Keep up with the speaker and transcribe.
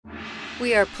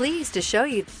We are pleased to show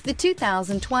you the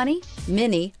 2020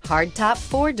 MINI Hardtop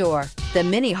 4-door. The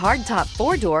MINI Hardtop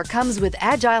 4-door comes with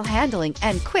agile handling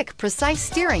and quick, precise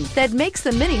steering that makes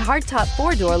the MINI Hardtop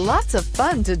 4-door lots of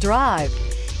fun to drive.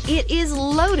 It is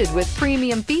loaded with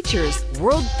premium features,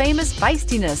 world-famous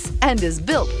feistiness, and is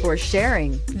built for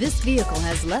sharing. This vehicle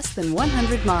has less than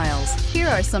 100 miles. Here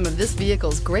are some of this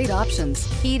vehicle's great options: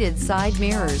 heated side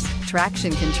mirrors,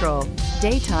 traction control,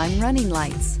 daytime running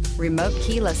lights, remote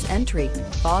keyless entry,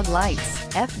 fog lights,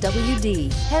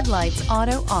 FWD, headlights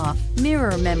auto off,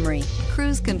 mirror memory,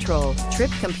 cruise control,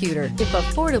 trip computer. If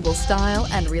affordable style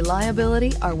and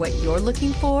reliability are what you're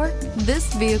looking for,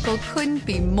 this vehicle couldn't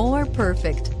be more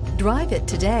perfect. Drive it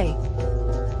today.